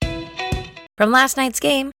From last night's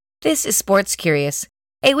game, this is Sports Curious,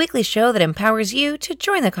 a weekly show that empowers you to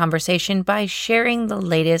join the conversation by sharing the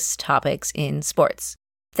latest topics in sports.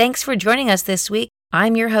 Thanks for joining us this week.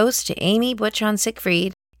 I'm your host, Amy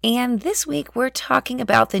Butchon-Siegfried, and this week we're talking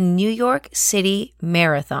about the New York City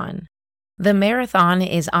Marathon. The marathon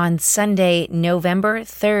is on Sunday, November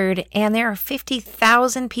 3rd, and there are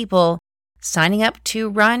 50,000 people signing up to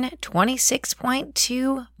run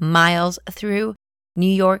 26.2 miles through New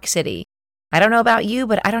York City. I don't know about you,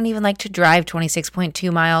 but I don't even like to drive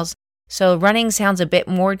 26.2 miles, so running sounds a bit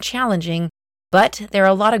more challenging, but there are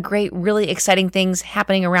a lot of great, really exciting things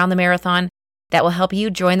happening around the marathon that will help you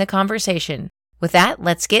join the conversation. With that,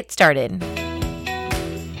 let's get started.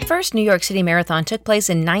 The first New York City Marathon took place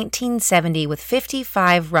in 1970 with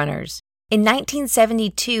 55 runners. In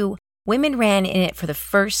 1972, women ran in it for the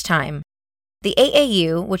first time. The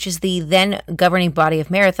AAU, which is the then governing body of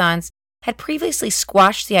marathons, had previously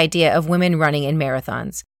squashed the idea of women running in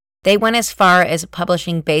marathons. They went as far as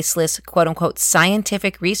publishing baseless, quote-unquote,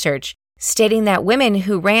 scientific research, stating that women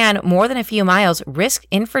who ran more than a few miles risked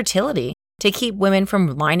infertility to keep women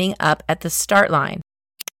from lining up at the start line.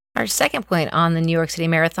 Our second point on the New York City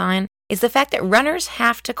Marathon is the fact that runners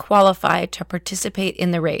have to qualify to participate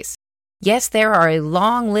in the race. Yes, there are a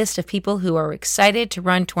long list of people who are excited to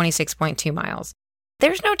run 26.2 miles.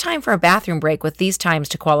 There's no time for a bathroom break with these times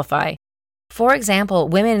to qualify. For example,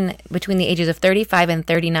 women between the ages of 35 and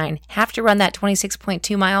 39 have to run that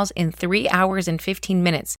 26.2 miles in 3 hours and 15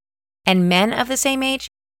 minutes, and men of the same age,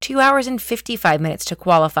 2 hours and 55 minutes to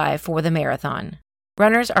qualify for the marathon.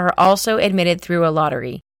 Runners are also admitted through a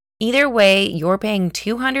lottery. Either way, you're paying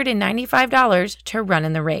 $295 to run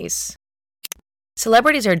in the race.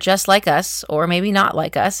 Celebrities are just like us, or maybe not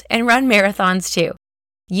like us, and run marathons too.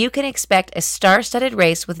 You can expect a star-studded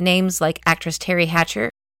race with names like actress Terry Hatcher,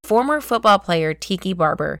 former football player Tiki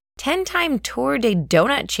Barber, 10-time Tour de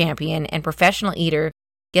Donut champion and professional eater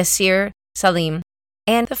Yasir Salim,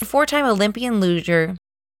 and the 4-time Olympian luger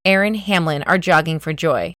Aaron Hamlin are jogging for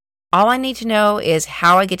joy. All I need to know is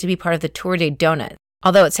how I get to be part of the Tour de Donut,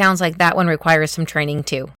 although it sounds like that one requires some training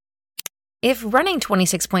too. If running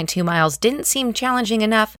 26.2 miles didn't seem challenging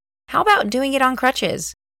enough, how about doing it on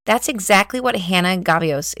crutches? That's exactly what Hannah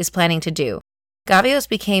Gavios is planning to do. Gavios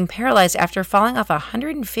became paralyzed after falling off a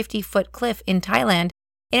 150-foot cliff in Thailand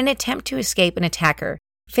in an attempt to escape an attacker.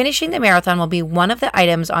 Finishing the marathon will be one of the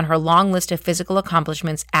items on her long list of physical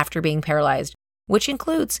accomplishments after being paralyzed, which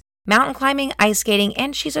includes mountain climbing, ice skating,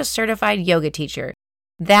 and she's a certified yoga teacher.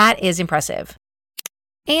 That is impressive.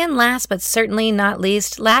 And last but certainly not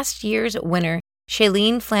least, last year's winner,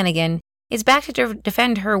 Shalane Flanagan, is back to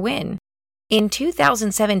defend her win. In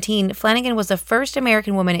 2017, Flanagan was the first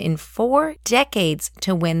American woman in 4 decades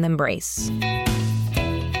to win the race.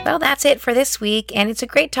 Well, that's it for this week, and it's a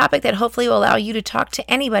great topic that hopefully will allow you to talk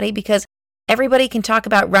to anybody because everybody can talk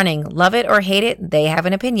about running. Love it or hate it, they have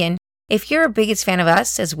an opinion. If you're a biggest fan of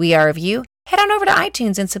us, as we are of you, head on over to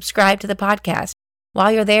iTunes and subscribe to the podcast.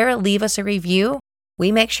 While you're there, leave us a review.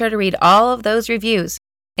 We make sure to read all of those reviews.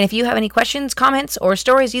 And if you have any questions, comments, or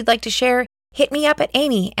stories you'd like to share, hit me up at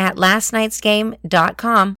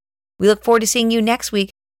amy@lastnightsgame.com. We look forward to seeing you next week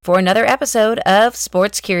for another episode of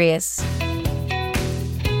Sports Curious.